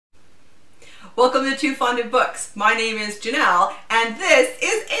Welcome to Too Fond of Books. My name is Janelle, and this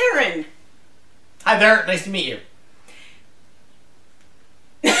is Aaron. Hi there, nice to meet you.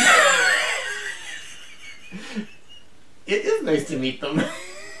 It is nice to meet them.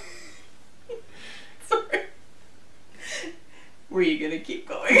 Sorry. Were you gonna keep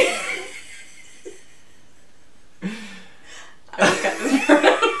going? I will cut this part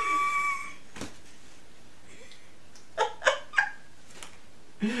out.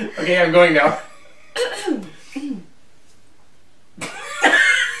 Okay, I'm going now.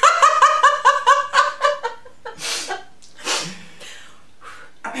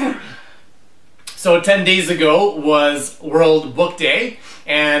 So 10 days ago was World Book Day,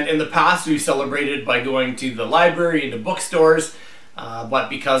 and in the past we celebrated by going to the library and to bookstores, but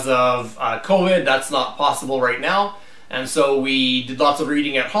because of COVID that's not possible right now, and so we did lots of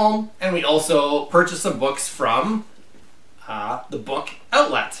reading at home, and we also purchased some books from the book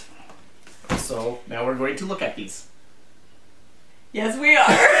outlet. So now we're going to look at these. Yes, we are.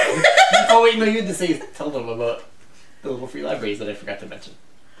 Oh wait, no, you had to say, tell them about the little free libraries that I forgot to mention.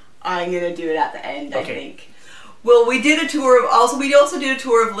 I'm gonna do it at the end, okay. I think. Well, we did a tour of, we also did a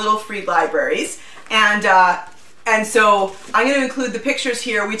tour of little free libraries, and so I'm going to include the pictures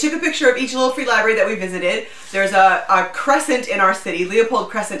here. We took a picture of each little free library that we visited. There's a crescent in our city, Leopold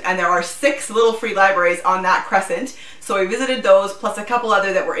Crescent, and there are 6 little free libraries on that crescent. So we visited those, plus a couple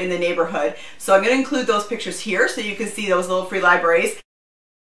other that were in the neighborhood. So I'm going to include those pictures here so you can see those little free libraries.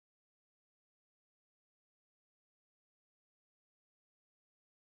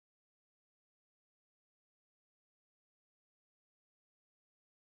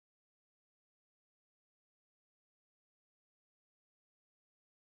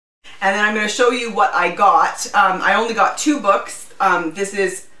 And then I'm going to show you what I got. I only got 2 books. This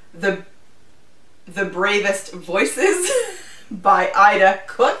is the Bravest Voices by Ida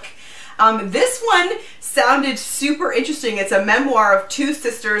Cook. This one sounded super interesting. It's a memoir of 2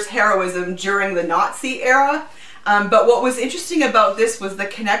 sisters' heroism during the Nazi era. But what was interesting about this was the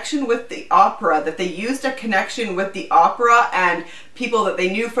connection with the opera, that they used a connection with the opera and people that they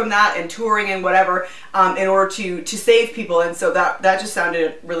knew from that and touring and whatever in order to save people, and so that just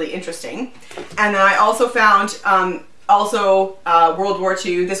sounded really interesting. And then I also found World War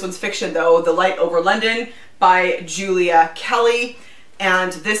II, this one's fiction though, The Light Over London by Julia Kelly,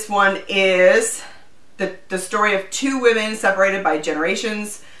 and this one is the story of 2 women separated by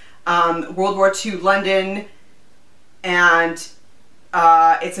generations, World War II London. And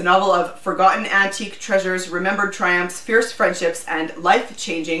it's a novel of forgotten antique treasures, remembered triumphs, fierce friendships, and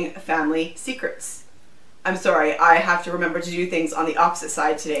life-changing family secrets. I'm sorry, I have to remember to do things on the opposite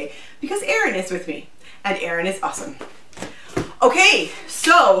side today because Aaron is with me, and Aaron is awesome. Okay,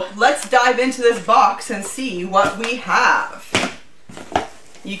 so let's dive into this box and see what we have.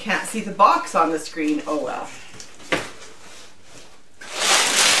 You can't see the box on the screen, oh well.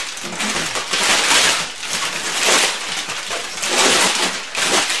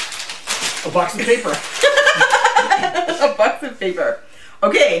 A box of paper. A box of paper.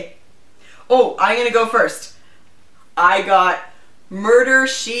 Okay. Oh, I'm gonna go first. I got Murder,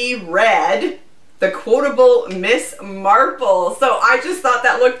 She Read, the Quotable Miss Marple. So I just thought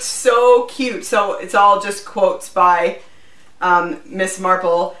that looked so cute. So it's all just quotes by Miss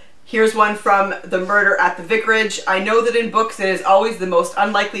Marple. Here's one from The Murder at the Vicarage. I know that in books it is always the most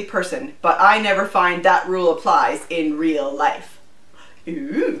unlikely person, but I never find that rule applies in real life.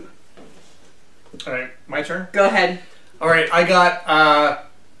 Ooh. Alright, my turn? Go ahead. Alright, I got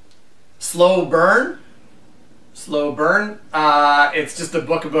Slow Burn. Slow Burn. It's just a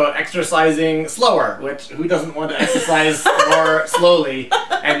book about exercising slower, which who doesn't want to exercise more slowly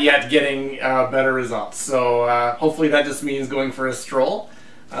and yet getting better results. So hopefully that just means going for a stroll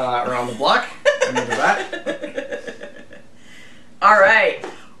around the block. I'm into that. Alright.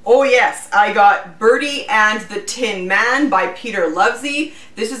 Oh yes, I got Bertie and the Tinman by Peter Lovesey.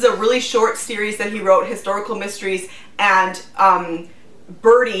 This is a really short series that he wrote, historical mysteries, and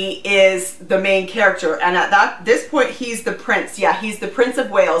Bertie is the main character, and at this point he's the prince. Yeah, he's the Prince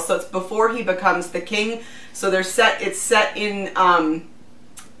of Wales, so it's before he becomes the king. So it's set in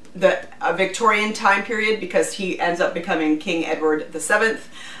the Victorian time period because he ends up becoming King Edward VII.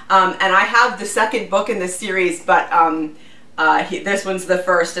 And I have the 2nd book in this series, but this one's the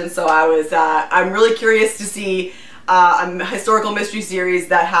first, and so I'm really curious to see a historical mystery series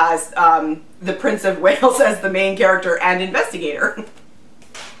that has the Prince of Wales as the main character and investigator.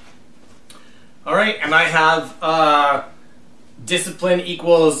 Alright, and I have Discipline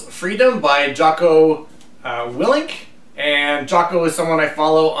Equals Freedom by Jocko Willink. And Jocko is someone I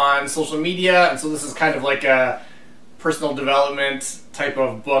follow on social media, and so this is kind of like a personal development type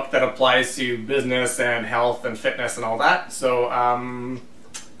of book that applies to business and health and fitness and all that. So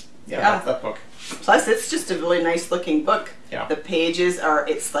yeah, that's that book. Plus, it's just a really nice looking book. Yeah. The pages are,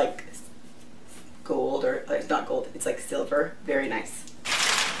 it's like gold, or it's not gold, it's like silver. Very nice.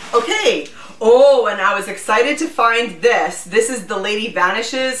 Okay. Oh, and I was excited to find this. This is The Lady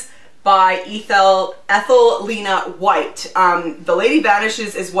Vanishes by Ethel Lina White. The Lady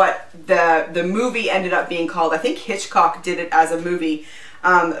Vanishes is what the movie ended up being called. I think Hitchcock did it as a movie.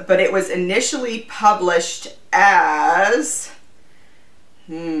 But it was initially published as...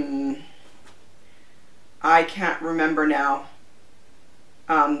 I can't remember now.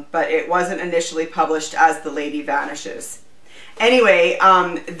 But it wasn't initially published as The Lady Vanishes. Anyway,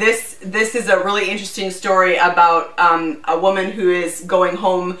 this is a really interesting story about a woman who is going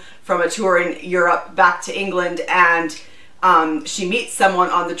home from a tour in Europe back to England, and she meets someone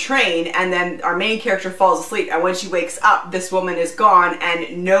on the train, and then our main character falls asleep, and when she wakes up, this woman is gone,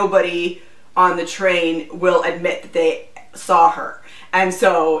 and nobody on the train will admit that they saw her. And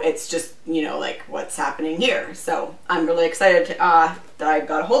so it's just, you know, like, what's happening here? So I'm really excited that I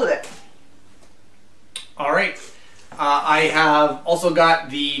got a hold of it. All right. I have also got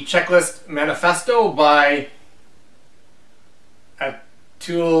the checklist Manifesto by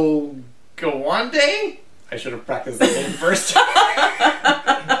Atul Gawande. I should have practiced that name first.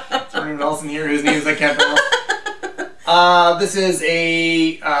 Is there anyone else in here whose names I can't pronounce? This is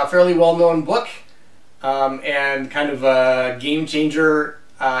a fairly well-known book and kind of a game changer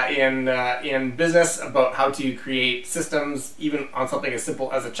in business about how to create systems, even on something as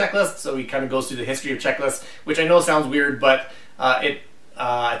simple as a checklist. So he kind of goes through the history of checklists, which I know sounds weird, but I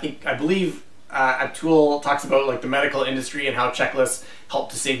believe Atul talks about like the medical industry and how checklists help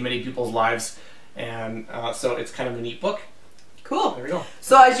to save many people's lives, and so it's kind of a neat book. Cool. There we go.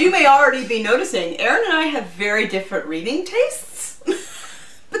 So as you may already be noticing, Aaron and I have very different reading tastes,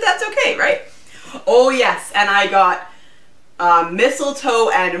 but that's okay, right? Oh yes, and I got Mistletoe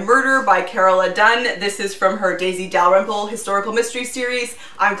and Murder by Carola Dunn. This is from her Daisy Dalrymple historical mystery series.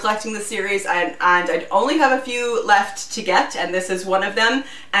 I'm collecting the series, and I only have a few left to get, and this is one of them.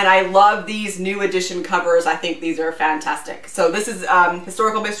 And I love these new edition covers. I think these are fantastic. So this is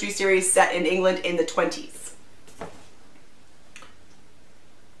historical mystery series set in England in the 20s.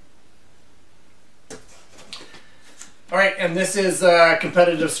 All right, and this is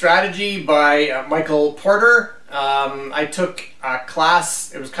Competitive Strategy by Michael Porter. I took a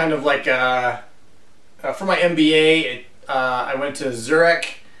class. It was kind of like for my MBA. I went to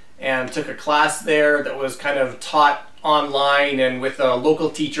Zurich and took a class there that was kind of taught online and with a local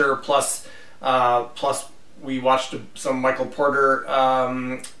teacher. Plus we watched some Michael Porter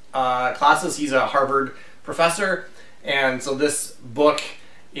classes. He's a Harvard professor, and so this book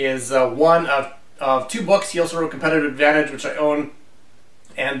is one of two books. He also wrote Competitive Advantage, which I own,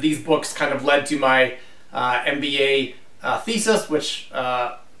 and these books kind of led to my MBA thesis, which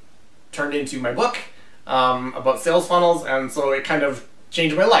turned into my book about sales funnels, and so it kind of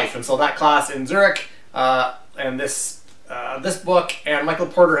changed my life. And so that class in Zurich and this book and Michael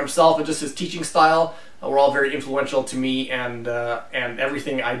Porter himself and just his teaching style were all very influential to me and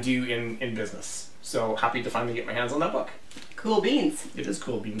everything I do in business. So happy to finally get my hands on that book. Cool beans. It is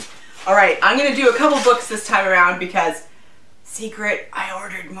cool beans. All right, I'm going to do a couple books this time around because, secret, I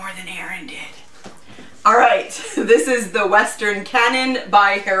ordered more than Aaron did. All right, this is The Western Canon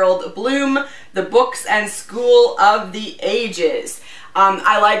by Harold Bloom, The Books and School of the Ages.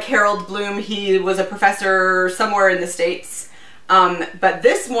 I like Harold Bloom. He was a professor somewhere in the States. But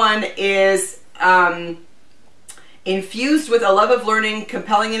this one is infused with a love of learning,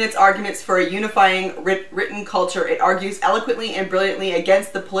 compelling in its arguments for a unifying written culture. It argues eloquently and brilliantly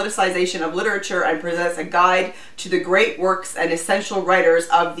against the politicization of literature and presents a guide to the great works and essential writers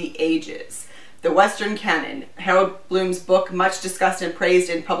of the ages. The Western Canon, Harold Bloom's book, much discussed and praised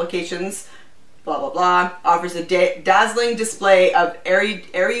in publications, blah, blah, blah, offers a dazzling display of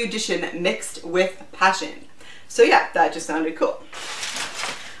erudition mixed with passion. So yeah, that just sounded cool.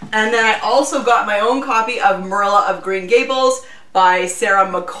 And then I also got my own copy of Marilla of Green Gables by Sarah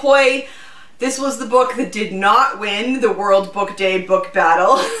McCoy. This was the book that did not win the World Book Day book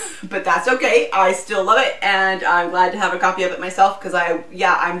battle, but that's okay. I still love it, and I'm glad to have a copy of it myself because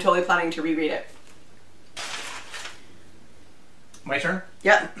I'm totally planning to reread it. My turn?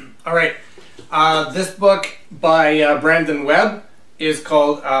 Yep. All right. This book by Brandon Webb is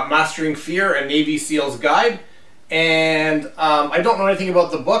called Mastering Fear, a Navy SEAL's Guide. And I don't know anything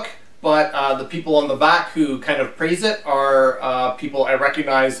about the book, but the people on the back who kind of praise it are people I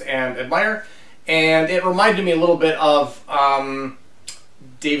recognize and admire. And it reminded me a little bit of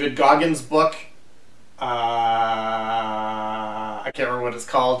David Goggins' book, I can't remember what it's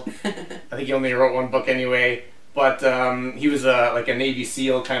called. I think he only wrote one book anyway. But he was like a Navy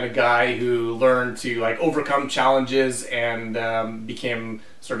SEAL kind of guy who learned to like overcome challenges and became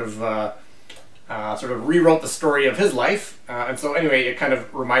sort of rewrote the story of his life. And so anyway, it kind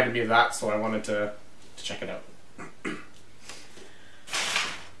of reminded me of that, so I wanted to check it out.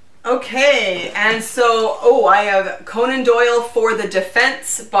 Okay, and so, I have Conan Doyle for the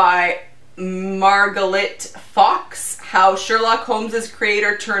Defense by Margalit Fox. How Sherlock Holmes'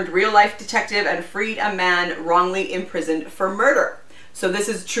 creator turned real-life detective and freed a man wrongly imprisoned for murder. So this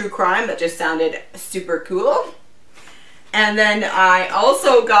is true crime. That just sounded super cool. And then I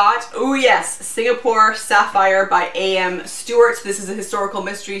also got, Singapore Sapphire by A.M. Stuart. This is a historical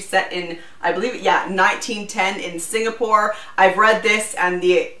mystery set in, I believe, 1910 in Singapore. I've read this and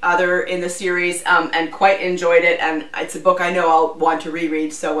the other in the series and quite enjoyed it. And it's a book I know I'll want to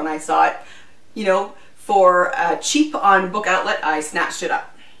reread. So when I saw it, for cheap on Book Outlet, I snatched it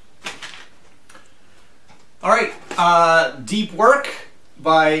up. All right, Deep Work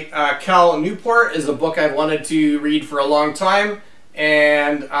by Cal Newport is a book I've wanted to read for a long time,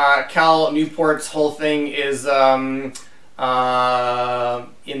 and Cal Newport's whole thing is in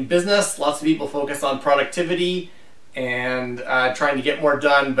business. Lots of people focus on productivity and trying to get more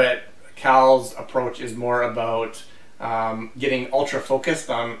done, but Cal's approach is more about getting ultra focused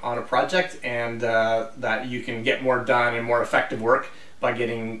on a project, and that you can get more done and more effective work by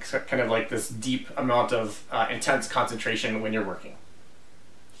getting kind of like this deep amount of intense concentration when you're working.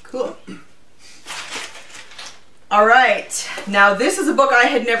 Cool. All right. Now this is a book I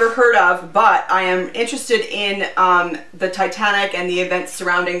had never heard of, but I am interested in the Titanic and the events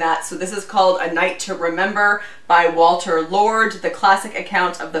surrounding that. So this is called A Night to Remember by Walter Lord, the classic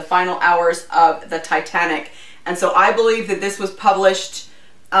account of the final hours of the Titanic. And so I believe that this was published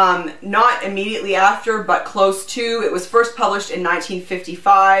not immediately after, but close to. It was first published in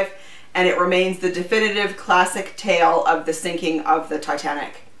 1955, and it remains the definitive classic tale of the sinking of the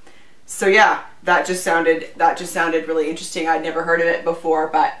Titanic. So yeah, that just sounded really interesting. I'd never heard of it before,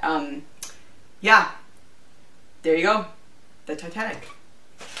 but yeah, there you go, the Titanic.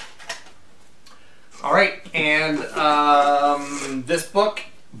 All right, and this book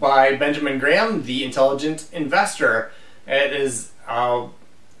by Benjamin Graham, The Intelligent Investor. It is, well,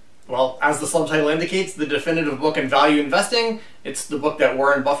 as the subtitle indicates, the definitive book in value investing. It's the book that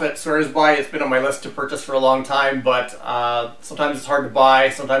Warren Buffett swears by. It's been on my list to purchase for a long time, but sometimes it's hard to buy,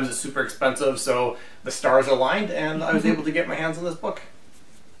 sometimes it's super expensive, so the stars aligned and I was able to get my hands on this book.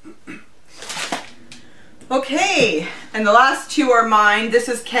 Okay, and the last two are mine. This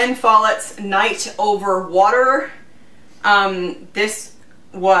is Ken Follett's Night Over Water. This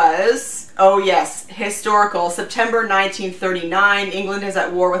was, historical. September 1939, England is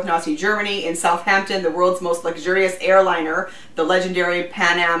at war with Nazi Germany. In Southampton, the world's most luxurious airliner, the legendary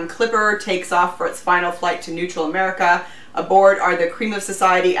Pan Am Clipper, takes off for its final flight to neutral America. Aboard are the cream of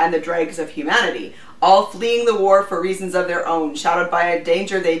society and the dregs of humanity, all fleeing the war for reasons of their own, shadowed by a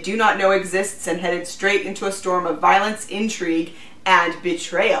danger they do not know exists and headed straight into a storm of violence, intrigue, and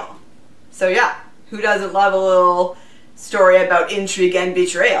betrayal. So yeah, who doesn't love a little story about intrigue and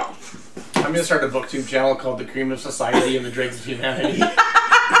betrayal? I'm going to start a booktube channel called The Cream of Society and the Dregs of Humanity.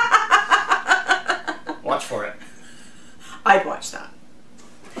 Watch for it. I'd watch that.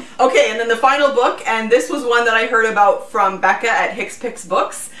 Okay, and then the final book, and this was one that I heard about from Becca at Hicks Picks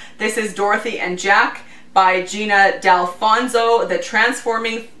Books. This is Dorothy and Jack by Gina Dalfonzo, The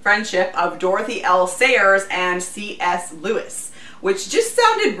Transforming Friendship of Dorothy L. Sayers and C.S. Lewis, which just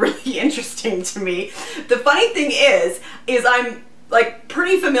sounded really interesting to me. The funny thing is I'm like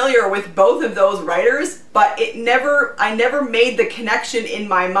pretty familiar with both of those writers, but I never made the connection in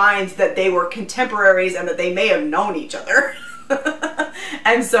my mind that they were contemporaries and that they may have known each other.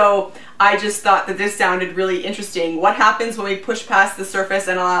 And so I just thought that this sounded really interesting. What happens when we push past the surface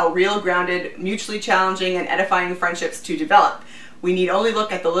and allow real, grounded, mutually challenging, and edifying friendships to develop? We need only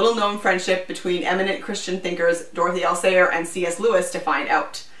look at the little-known friendship between eminent Christian thinkers Dorothy L. Sayers and C.S. Lewis to find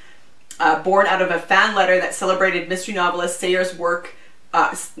out. Born out of a fan letter that celebrated mystery novelist Sayers' work,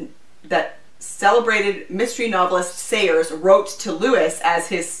 Sayers wrote to Lewis as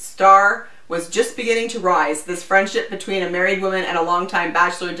his star was just beginning to rise. This friendship between a married woman and a longtime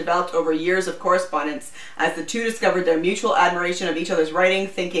bachelor developed over years of correspondence as the two discovered their mutual admiration of each other's writing,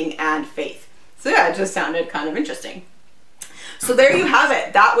 thinking, and faith. So yeah, it just sounded kind of interesting. So there you have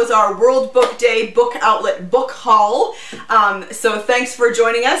it. That was our World Book Day Book Outlet Book Haul. So thanks for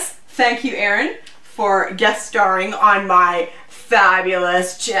joining us. Thank you, Aaron, for guest starring on my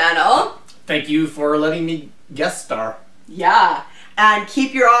fabulous channel. Thank you for letting me guest star. Yeah. And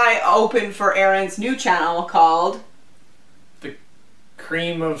keep your eye open for Aaron's new channel called The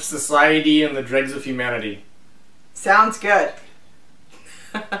Cream of Society and the Dregs of Humanity. Sounds good.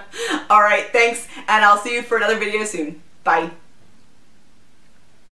 Alright, thanks, and I'll see you for another video soon. Bye.